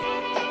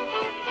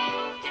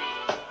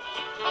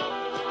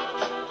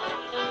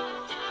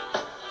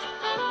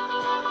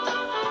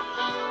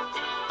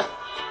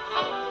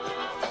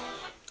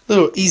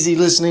Little easy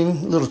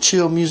listening, little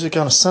chill music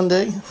on a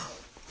Sunday.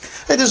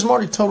 Hey, this is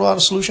Marty, Total Auto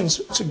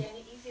Solutions.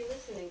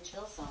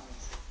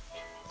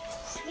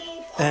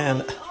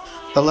 And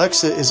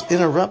Alexa is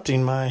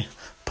interrupting my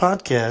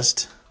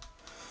podcast.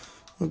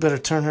 We better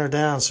turn her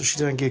down so she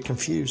doesn't get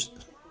confused.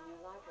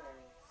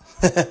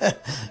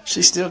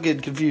 She's still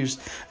getting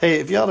confused. Hey,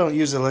 if y'all don't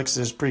use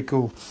Alexa, it's pretty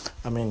cool.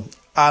 I mean,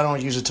 I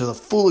don't use it to the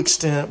full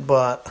extent,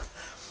 but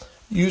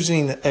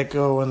using the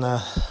Echo and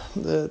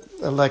the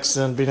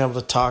Alexa and being able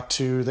to talk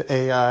to the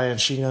AI and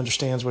she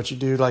understands what you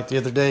do. Like the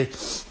other day,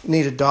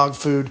 needed dog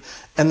food,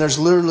 and there's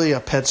literally a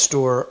pet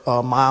store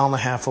a mile and a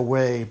half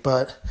away,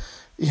 but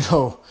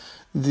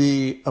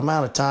the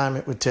amount of time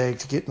it would take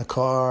to get in the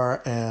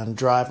car and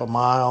drive a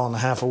mile and a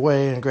half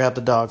away and grab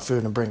the dog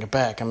food and bring it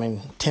back. I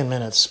mean, 10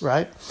 minutes,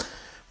 right?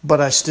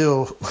 But I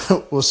still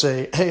will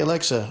say, hey,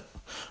 Alexa,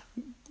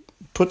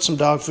 put some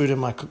dog food in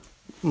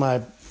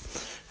my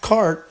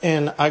cart,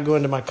 and I go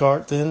into my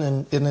cart then,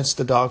 and it's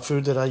the dog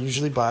food that I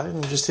usually buy,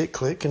 and just hit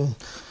click, and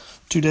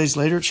 2 days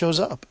later it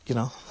shows up.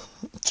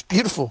 It's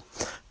beautiful.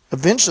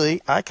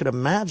 Eventually, I could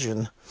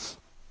imagine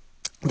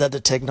that the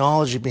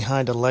technology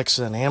behind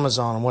Alexa and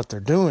Amazon and what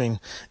they're doing,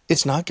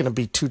 it's not going to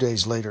be 2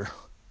 days later.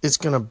 It's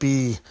going to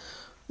be,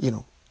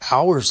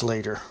 hours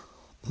later,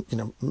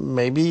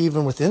 maybe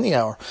even within the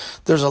hour.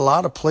 There's a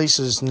lot of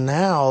places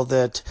now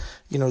that,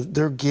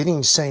 they're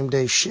getting same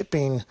day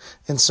shipping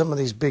in some of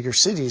these bigger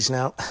cities.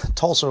 Now,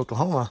 Tulsa,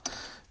 Oklahoma,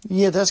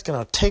 that's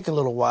going to take a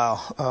little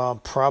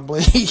while,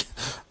 probably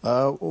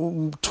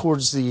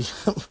towards the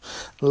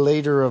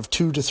later of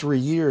 2 to 3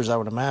 years, I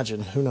would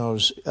imagine. Who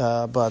knows?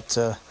 But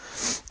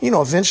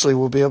eventually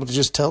we'll be able to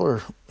just tell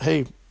her,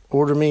 hey,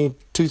 order me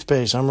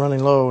toothpaste. I'm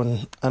running low.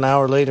 And an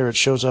hour later it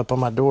shows up on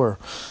my door,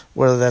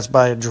 whether that's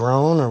by a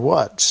drone or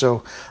what.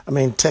 So,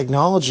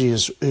 technology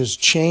is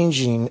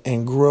changing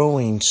and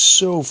growing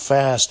so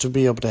fast to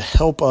be able to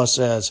help us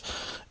as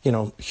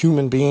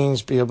human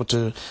beings be able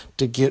to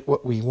get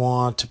what we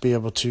want, to be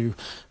able to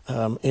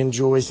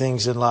enjoy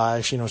things in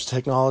life.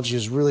 Technology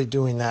is really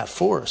doing that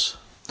for us.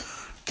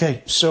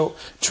 Okay, so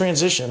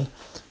transition.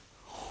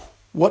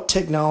 What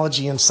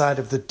technology inside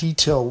of the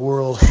detail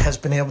world has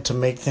been able to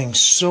make things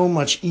so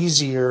much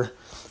easier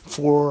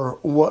for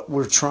what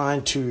we're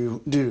trying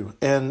to do?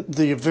 And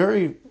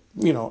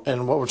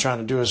and what we're trying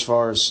to do as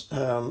far as,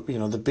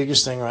 the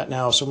biggest thing right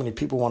now, so many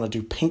people want to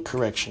do paint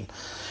correction.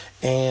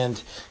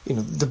 And,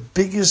 the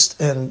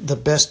biggest and the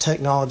best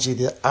technology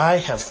that I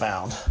have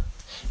found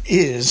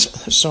is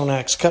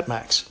Sonax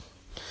Cutmax.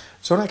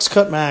 Sonax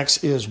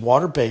Cutmax is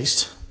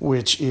water-based,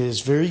 which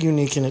is very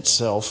unique in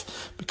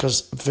itself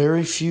because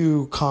very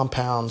few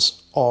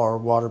compounds are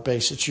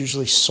water-based. It's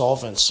usually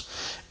solvents.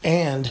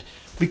 And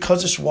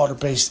because it's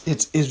water-based,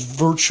 it is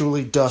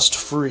virtually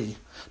dust-free.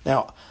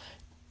 Now,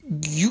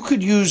 you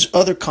could use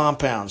other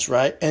compounds,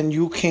 right? And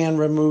you can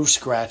remove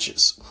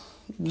scratches.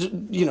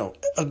 An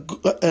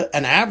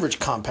average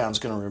compound is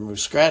going to remove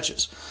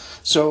scratches.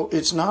 So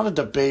it's not a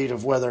debate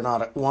of whether or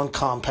not one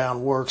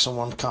compound works and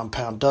one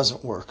compound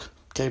doesn't work.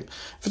 Okay,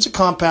 if it's a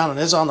compound and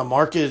it's on the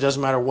market, it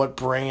doesn't matter what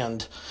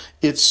brand,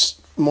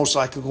 it's most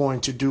likely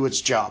going to do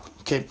its job.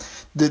 Okay,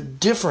 the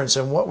difference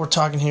and what we're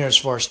talking here as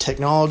far as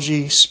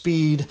technology,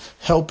 speed,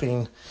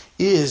 helping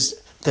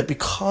is that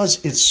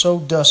because it's so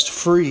dust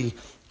free,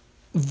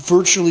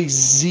 virtually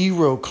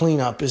zero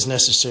cleanup is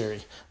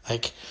necessary.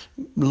 Like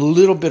a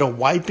little bit of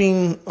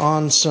wiping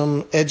on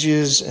some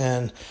edges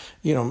and,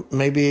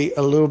 maybe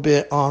a little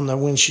bit on the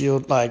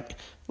windshield, like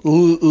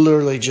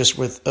literally just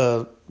with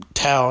a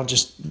towel,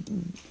 just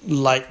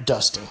light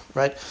dusting,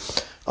 right?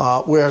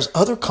 Whereas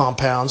other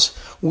compounds,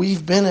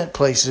 we've been at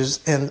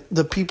places and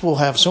the people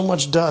have so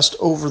much dust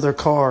over their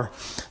car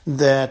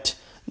that,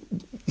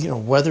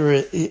 whether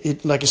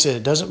it like I said,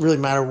 it doesn't really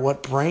matter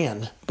what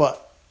brand,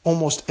 but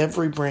almost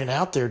every brand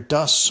out there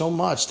dusts so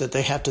much that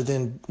they have to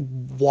then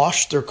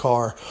wash their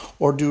car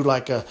or do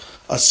like a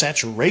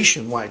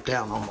saturation wipe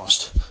down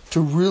almost to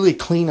really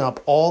clean up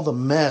all the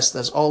mess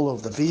that's all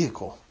over the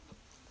vehicle.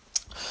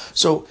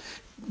 So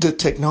the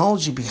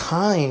technology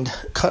behind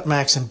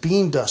Cutmax and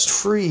being dust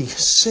free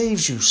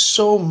saves you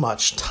so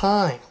much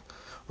time,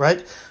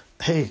 right?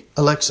 Hey,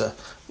 Alexa,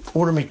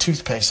 order me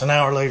toothpaste. An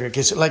hour later it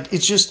gets it. Like,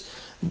 it's just,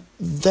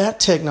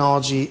 that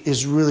technology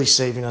is really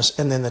saving us.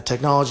 And then the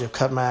technology of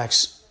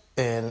Cutmax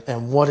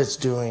and what it's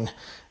doing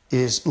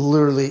is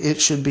literally, it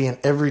should be in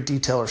every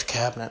detailer's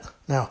cabinet.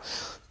 Now,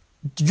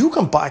 you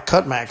can buy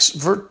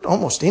Cutmax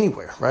almost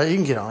anywhere, right? You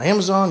can get it on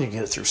Amazon, you can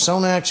get it through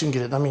Sonax, you can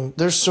get it,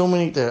 there's so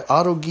many, the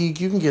Auto Geek,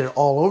 you can get it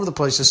all over the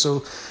places. So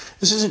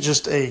this isn't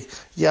just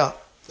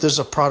there's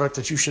a product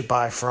that you should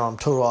buy from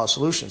Total Auto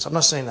Solutions. I'm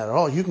not saying that at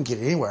all. You can get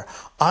it anywhere.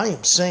 I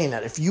am saying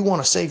that if you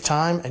want to save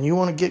time and you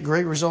want to get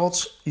great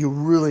results, you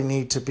really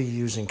need to be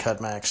using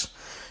Cutmax.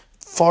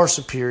 Far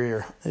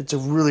superior. It's a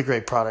really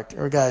great product.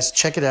 All right, guys,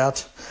 check it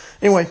out.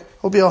 Anyway,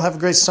 hope you all have a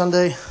great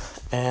Sunday.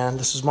 And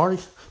this is Marty,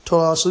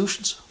 Total Auto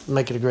Solutions.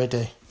 Make it a great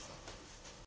day.